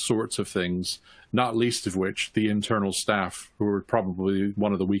all sorts of things, not least of which the internal staff, who are probably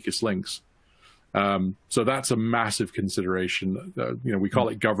one of the weakest links. So that's a massive consideration. We call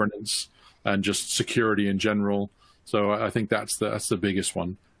it governance and just security in general. So I think that's the biggest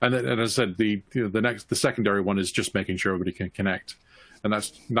one. And as I said, the secondary one is just making sure everybody can connect. And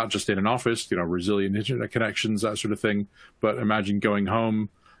that's not just in an office, resilient internet connections, that sort of thing. But imagine going home.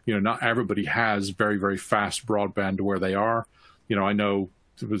 Not everybody has very, very fast broadband to where they are. I know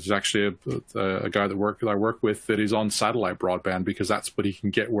there was actually a guy that I work with that is on satellite broadband because that's what he can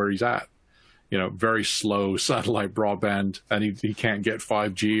get where he's at. Very slow satellite broadband, and he can't get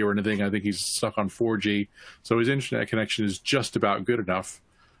 5G or anything. I think he's stuck on 4G. So his internet connection is just about good enough,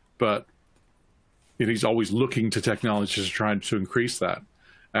 but he's always looking to technologies to try to increase that.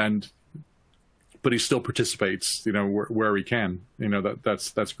 But he still participates, where he can.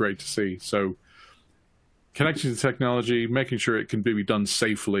 That's great to see. So connecting to technology, making sure it can be done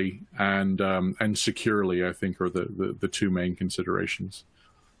safely and securely, I think, are the two main considerations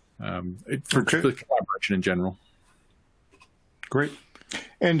for the collaboration in general. Great.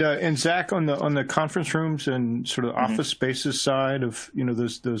 And Zach, on the conference rooms and sort of office spaces side of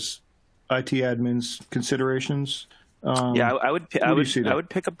those IT admins considerations. I would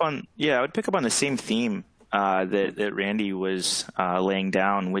pick up on the same theme that Randy was laying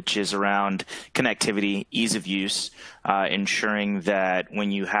down, which is around connectivity, ease of use, ensuring that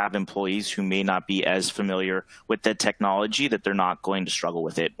when you have employees who may not be as familiar with the technology, that they're not going to struggle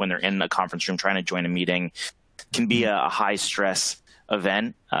with it when they're in a conference room trying to join a meeting. It can be a high stress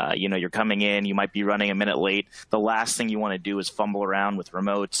event. You're coming in, you might be running a minute late. The last thing you want to do is fumble around with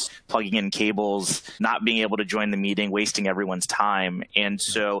remotes, plugging in cables, not being able to join the meeting, wasting everyone's time. And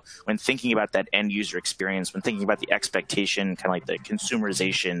so when thinking about that end user experience, when thinking about the expectation, kind of like the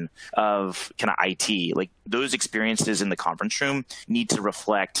consumerization of kind of IT, like those experiences in the conference room need to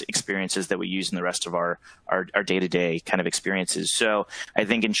reflect experiences that we use in the rest of our day-to-day kind of experiences. So I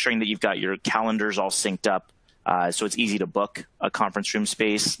think ensuring that you've got your calendars all synced up, so it's easy to book a conference room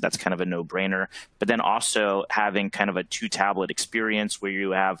space. That's kind of a no-brainer. But then also having kind of a two-tablet experience where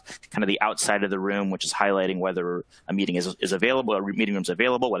you have kind of the outside of the room, which is highlighting whether a meeting is available, a meeting room's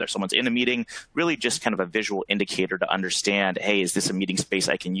available, whether someone's in a meeting, really just kind of a visual indicator to understand, hey, is this a meeting space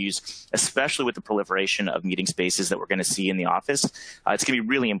I can use, especially with the proliferation of meeting spaces that we're going to see in the office. It's going to be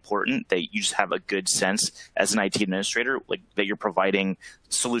really important that you just have a good sense as an IT administrator, like that you're providing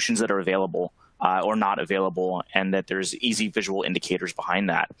solutions that are available or not available, and that there's easy visual indicators behind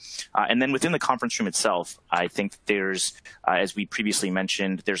that. And then within the conference room itself, I think there's, as we previously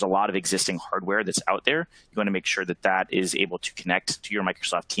mentioned, there's a lot of existing hardware that's out there. You want to make sure that that is able to connect to your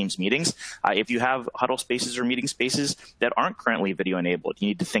Microsoft Teams meetings. If you have huddle spaces or meeting spaces that aren't currently video enabled, you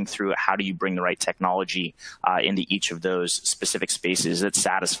need to think through how do you bring the right technology into each of those specific spaces that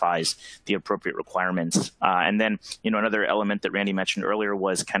satisfies the appropriate requirements. And then, another element that Randy mentioned earlier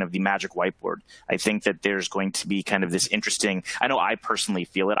was kind of the magic whiteboard. I think that there's going to be kind of this interesting, I know I personally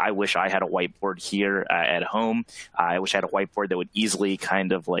feel it. I wish I had a whiteboard here at home. I wish I had a whiteboard that would easily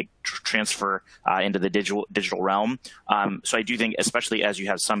kind of like transfer into the digital realm. So I do think, especially as you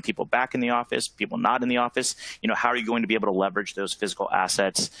have some people back in the office, people not in the office, how are you going to be able to leverage those physical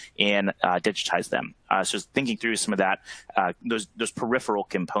assets and digitize them? So thinking through some of that, those peripheral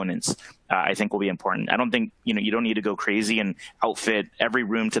components, I think will be important. I don't think, you don't need to go crazy and outfit every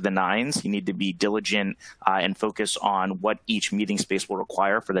room to the nines. You need to be diligent and focus on what each meeting space will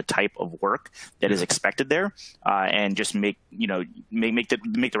require for the type of work that is expected there, and just make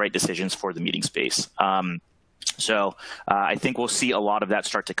the right decisions for the meeting space. So I think we'll see a lot of that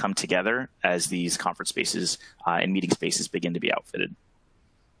start to come together as these conference spaces and meeting spaces begin to be outfitted.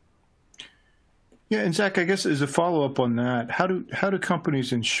 Yeah, and Zach, I guess as a follow-up on that, how do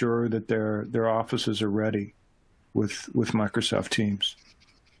companies ensure that their offices are ready with Microsoft Teams?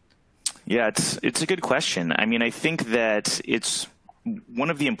 Yeah, it's a good question. I mean, I think that it's one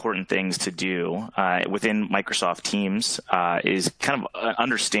of the important things to do within Microsoft Teams is kind of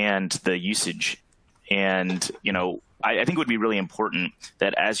understand the usage. And, I think it would be really important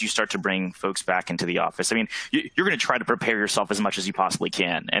that as you start to bring folks back into the office, I mean, you're going to try to prepare yourself as much as you possibly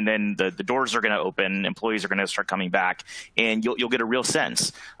can. And then the doors are going to open, employees are going to start coming back, and you'll get a real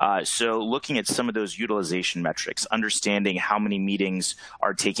sense. So looking at some of those utilization metrics, understanding how many meetings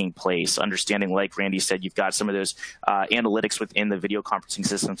are taking place, understanding, like Randy said, you've got some of those analytics within the video conferencing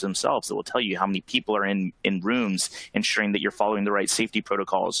systems themselves that will tell you how many people are in rooms, ensuring that you're following the right safety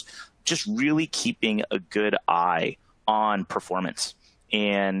protocols, just really keeping a good eye on performance.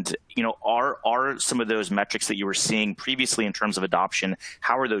 And, are some of those metrics that you were seeing previously in terms of adoption,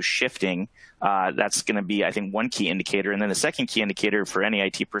 how are those shifting? That's going to be, I think, one key indicator. And then the second key indicator for any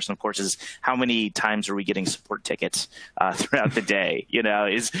IT person, of course, is how many times are we getting support tickets throughout the day?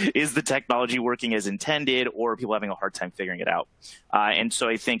 Is the technology working as intended, or are people having a hard time figuring it out? And so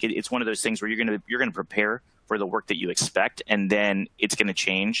I think it's one of those things where you're going to prepare for the work that you expect, and then it's going to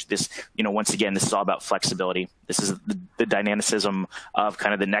change. This, once again, this is all about flexibility. This is the dynamicism of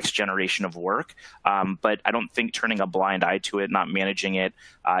kind of the next generation of work. But I don't think turning a blind eye to it, not managing it,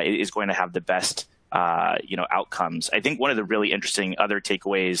 is going to have the best outcomes. I think one of the really interesting other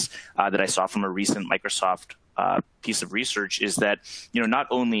takeaways that I saw from a recent Microsoft piece of research is that, not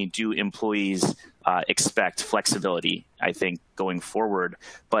only do employees expect flexibility, I think, going forward,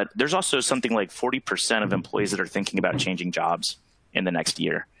 but there's also something like 40% of employees that are thinking about changing jobs in the next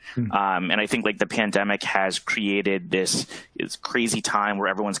year. And I think like the pandemic has created this crazy time where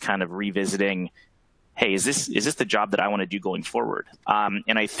everyone's kind of revisiting, hey, is this the job that I want to do going forward?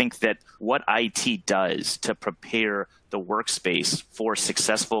 And I think that what IT does to prepare the workspace for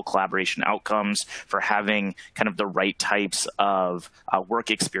successful collaboration outcomes, for having kind of the right types of work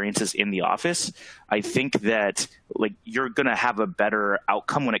experiences in the office, I think that like you're going to have a better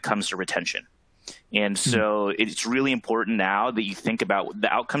outcome when it comes to retention. And so it's really important now that you think about the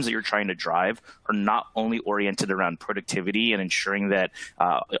outcomes that you're trying to drive are not only oriented around productivity and ensuring that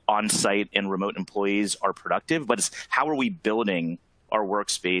on-site and remote employees are productive, but it's how are we building our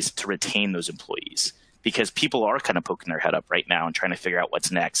workspace to retain those employees? Because people are kind of poking their head up right now and trying to figure out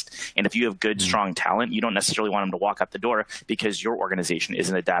what's next. And if you have good, strong talent, you don't necessarily want them to walk out the door because your organization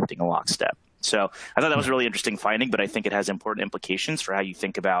isn't adapting in lockstep. So I thought that was a really interesting finding, but I think it has important implications for how you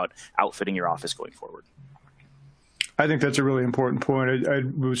think about outfitting your office going forward. I think that's a really important point. I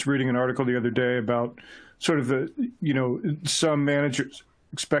was reading an article the other day about sort of some managers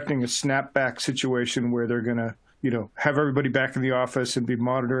expecting a snapback situation where they're going to have everybody back in the office and be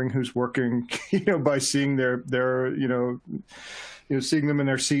monitoring who's working, by seeing seeing them in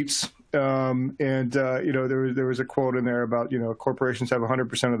their seats. There was a quote in there about, corporations have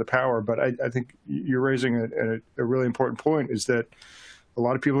 100% of the power. But I think you're raising a really important point, is that a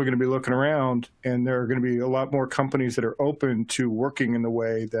lot of people are going to be looking around, and there are going to be a lot more companies that are open to working in the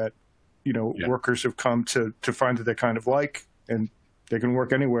way that, workers have come to find that they kind of like, and they can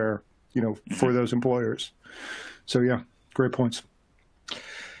work anywhere, for those employers. So, yeah, great points.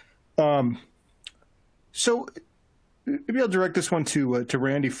 So Maybe I'll direct this one to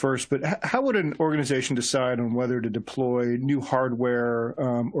Randy first, but how would an organization decide on whether to deploy new hardware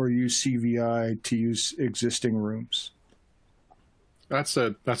or use CVI to use existing rooms? That's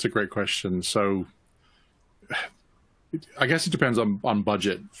a great question. So I guess it depends on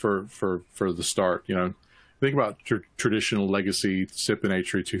budget for the start. Think about traditional legacy SIP and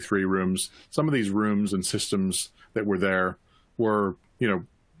H323 rooms. Some of these rooms and systems that were there were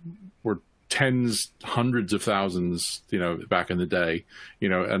tens, hundreds of thousands, back in the day,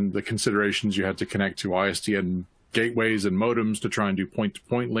 and the considerations you had to connect to ISDN gateways and modems to try and do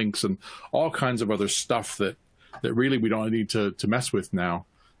point-to-point links and all kinds of other stuff that really we don't need to mess with now.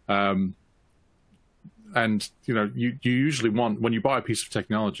 And you usually want, when you buy a piece of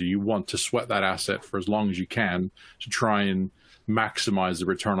technology, you want to sweat that asset for as long as you can to try and maximize the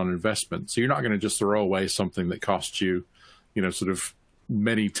return on investment. So you're not going to just throw away something that costs you, sort of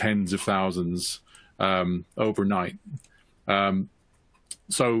many tens of thousands overnight.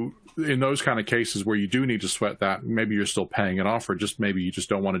 So in those kind of cases where you do need to sweat that, maybe you're still paying it off, or just maybe you just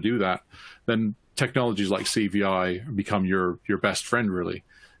don't want to do that, then technologies like CVI become your best friend, really.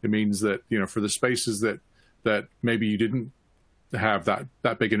 It means that, for the spaces that maybe you didn't have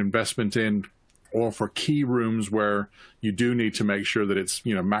that big an investment in, or for key rooms where you do need to make sure that it's,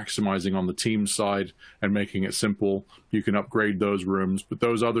 maximizing on the team side and making it simple, you can upgrade those rooms. But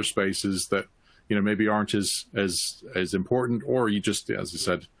those other spaces that, maybe aren't as important, or you just, as I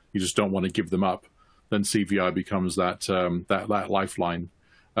said, you just don't want to give them up, then CVI becomes that lifeline.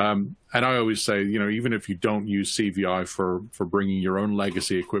 And I always say, even if you don't use CVI for bringing your own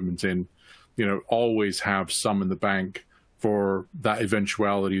legacy equipment in, always have some in the bank for that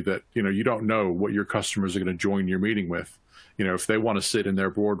eventuality that, you don't know what your customers are going to join your meeting with. If they want to sit in their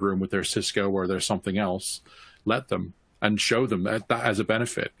boardroom with their Cisco or their something else, let them and show them that as a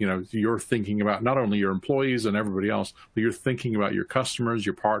benefit. You're thinking about not only your employees and everybody else, but you're thinking about your customers,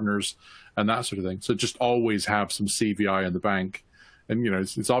 your partners, and that sort of thing. So just always have some CVI in the bank. And,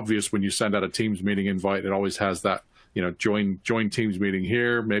 it's obvious when you send out a Teams meeting invite, it always has that, join Teams meeting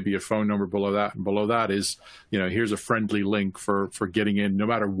here, maybe a phone number below that. And below that is, here's a friendly link for getting in no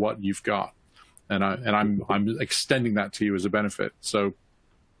matter what you've got. And I'm extending that to you as a benefit. So,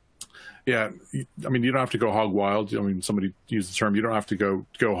 yeah, I mean, you don't have to go hog wild. I mean, somebody used the term, you don't have to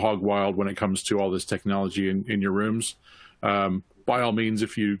go hog wild when it comes to all this technology in your rooms. By all means,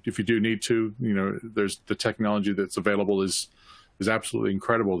 if you do need to, there's the technology that's available is absolutely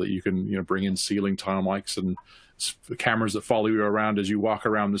incredible, that you can bring in ceiling tile mics and the cameras that follow you around as you walk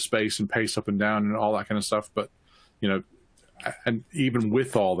around the space and pace up and down and all that kind of stuff. But and even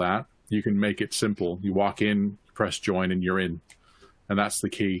with all that, you can make it simple. You walk in, press join, and you're in. And that's the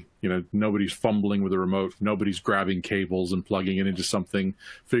key. Nobody's fumbling with a remote. Nobody's grabbing cables and plugging it into something,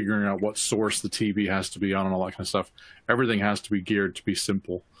 figuring out what source the TV has to be on and all that kind of stuff. Everything has to be geared to be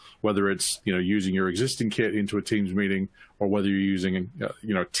simple, whether it's, using your existing kit into a Teams meeting, or whether you're using,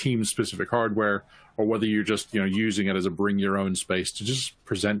 team-specific hardware, or whether you're just, using it as a bring your own space to just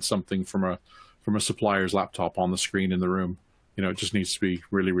present something from a supplier's laptop on the screen in the room. It just needs to be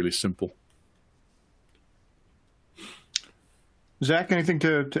really, really simple. Zach, anything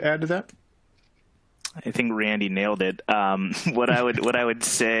to add to that? I think Randy nailed it. What I would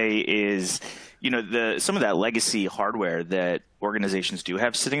say is, some of that legacy hardware that organizations do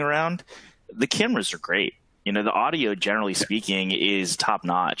have sitting around, the cameras are great. The audio, generally speaking, is top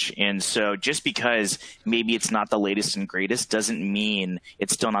notch. And so just because maybe it's not the latest and greatest doesn't mean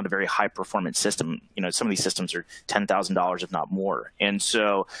it's still not a very high performance system. Some of these systems are $10,000, if not more. And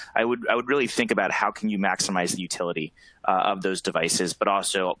so I would really think about how can you maximize the utility of those devices, but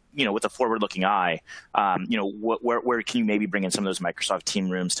also, with a forward looking eye, where can you maybe bring in some of those Microsoft Team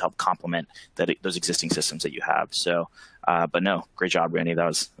rooms to help complement those existing systems that you have. So, but no, great job, Randy. That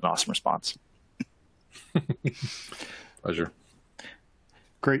was an awesome response. Pleasure.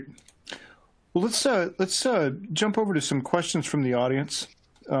 Great. Well, let's jump over to some questions from the audience.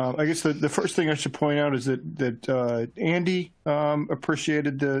 I guess the first thing I should point out is that Andy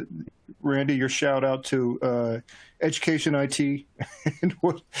appreciated Randy, your shout out to Education IT and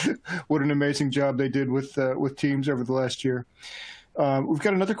what an amazing job they did with Teams over the last year. We've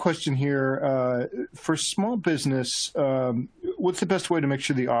got another question here. For small business, what's the best way to make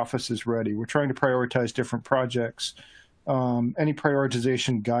sure the office is ready? We're trying to prioritize different projects. Any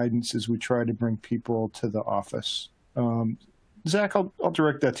prioritization guidance as we try to bring people to the office? Zach, I'll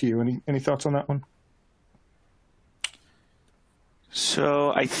direct that to you. Any thoughts on that one?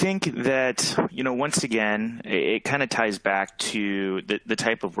 So I think that, once again, it kind of ties back to the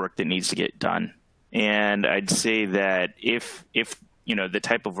type of work that needs to get done. And I'd say that if the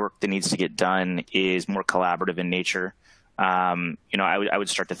type of work that needs to get done is more collaborative in nature, I would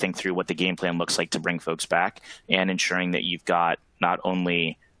start to think through what the game plan looks like to bring folks back, and ensuring that you've got not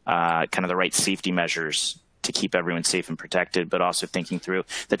only kind of the right safety measures to keep everyone safe and protected, but also thinking through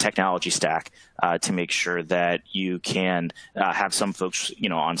the technology stack to make sure that you can have some folks,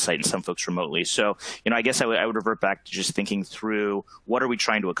 on site and some folks remotely. So, I guess I would revert back to just thinking through what are we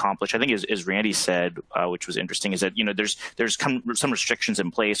trying to accomplish. I think, as Randy said, which was interesting, is that there's some restrictions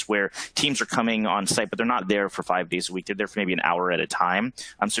in place where teams are coming on site, but they're not there for 5 days a week. They're there for maybe an hour at a time.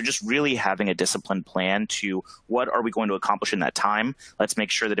 So just really having a disciplined plan to what are we going to accomplish in that time. Let's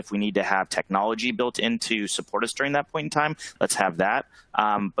make sure that if we need to have technology built in to support us during that point in time, let's have that.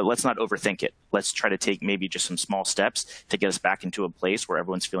 But let's not overthink it. Let's try to take maybe just some small steps to get us back into a place where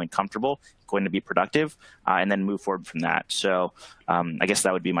everyone's feeling comfortable, going to be productive, and then move forward from that. So I guess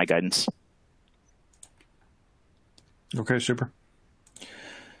that would be my guidance. Okay, super.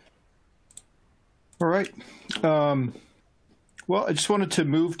 All right. Well, I just wanted to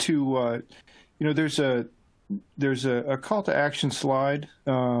move to, there's a call to action slide.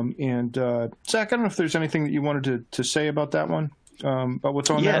 And Zach, I don't know if there's anything that you wanted to say about that one, about what's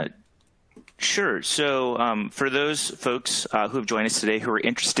on there. Sure. So for those folks who have joined us today who are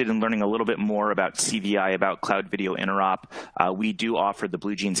interested in learning a little bit more about CVI, about Cloud Video Interop, we do offer the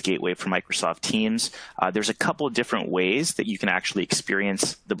BlueJeans Gateway for Microsoft Teams. There's a couple of different ways that you can actually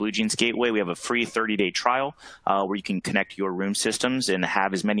experience the BlueJeans Gateway. We have a free 30-day trial where you can connect your room systems and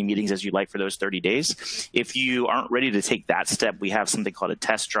have as many meetings as you'd like for those 30 days. If you aren't ready to take that step, we have something called a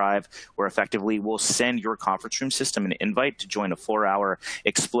test drive, where effectively we'll send your conference room system an invite to join a 4-hour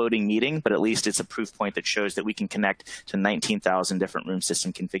exploding meeting, but at least it's a proof point that shows that we can connect to 19,000 different room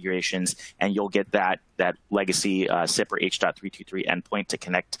system configurations, and you'll get that legacy SIP or H.323 endpoint to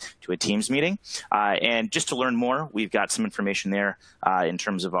connect to a Teams meeting. And just to learn more, we've got some information there in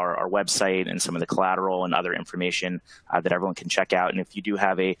terms of our website and some of the collateral and other information that everyone can check out. And if you do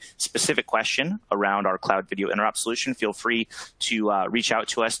have a specific question around our Cloud Video Interop solution, feel free to reach out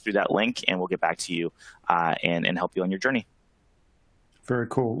to us through that link, and we'll get back to you and help you on your journey. Very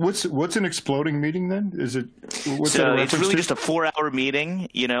cool. What's an exploding meeting then? It's really just a 4-hour meeting,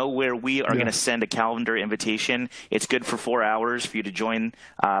 where we are going to send a calendar invitation. It's good for 4 hours for you to join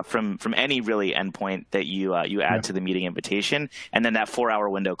from any really endpoint that you add to the meeting invitation, and then that 4-hour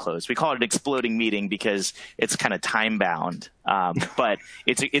window closed. We call it an exploding meeting because it's kind of time bound, but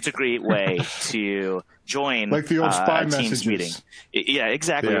it's a great way to join like the old spy Teams messages. meeting. Yeah,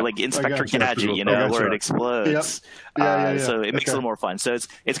 exactly. Like Inspector Gadget, where it explodes. Yep. So it makes it a little more fun. So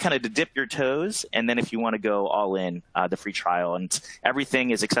it's kind of to dip your toes, and then if you want to go all in, the free trial, and everything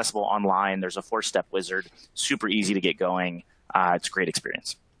is accessible online. There's a 4-step wizard, super easy to get going. It's a great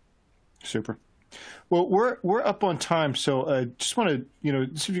experience. Super. Well, we're up on time, so just want to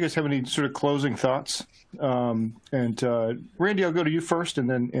see if you guys have any sort of closing thoughts. And Randy, I'll go to you first, and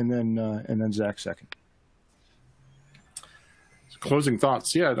then Zach second. Closing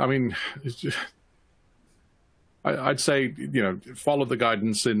thoughts. Yeah, I mean, I'd say follow the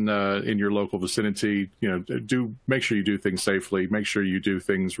guidance in your local vicinity. Do make sure you do things safely. Make sure you do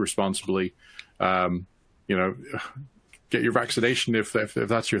things responsibly. Get your vaccination if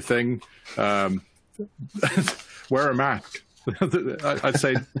that's your thing. Wear a mask. I'd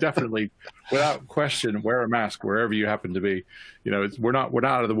say definitely, without question, wear a mask wherever you happen to be. We're not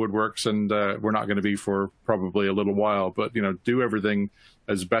out of the woodworks, and we're not going to be for probably a little while. But do everything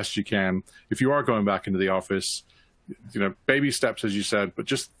as best you can. If you are going back into the office, baby steps, as you said, but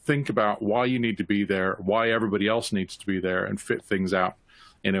just think about why you need to be there, why everybody else needs to be there, and fit things out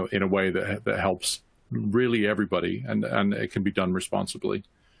in a way that helps really everybody, and it can be done responsibly.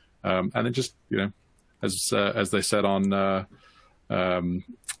 And then just as they said on,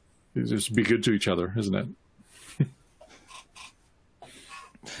 just be good to each other, isn't it?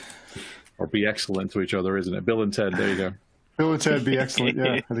 Or be excellent to each other, isn't it? Bill and Ted, there you go. Bill and Ted, be excellent.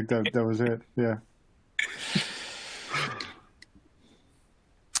 Yeah, I think that was it. Yeah.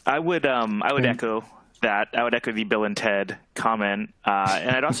 I would echo that. I would echo the Bill and Ted comment,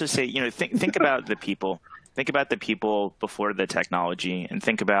 and I'd also say, think about the people. Think about the people before the technology, and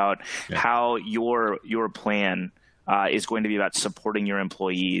think about how your plan is going to be about supporting your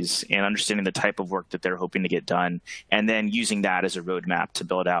employees and understanding the type of work that they're hoping to get done, and then using that as a roadmap to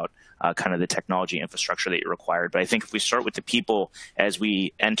build out kind of the technology infrastructure that you're required. But I think if we start with the people as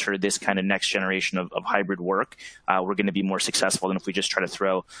we enter this kind of next generation of hybrid work, we're going to be more successful than if we just try to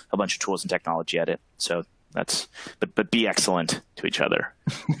throw a bunch of tools and technology at it. So but be excellent to each other.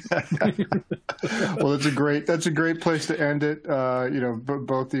 Well, that's a great place to end it.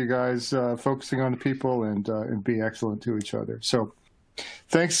 Both of you guys focusing on the people and be excellent to each other. So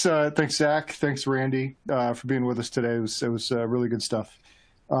Thanks, Zach. Thanks, Randy, for being with us today. It was really good stuff.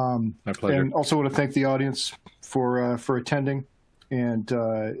 My pleasure. And also want to thank the audience for attending. And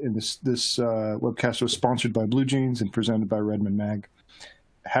this webcast was sponsored by BlueJeans and presented by Redmond Mag.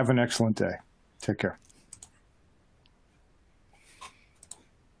 Have an excellent day. Take care.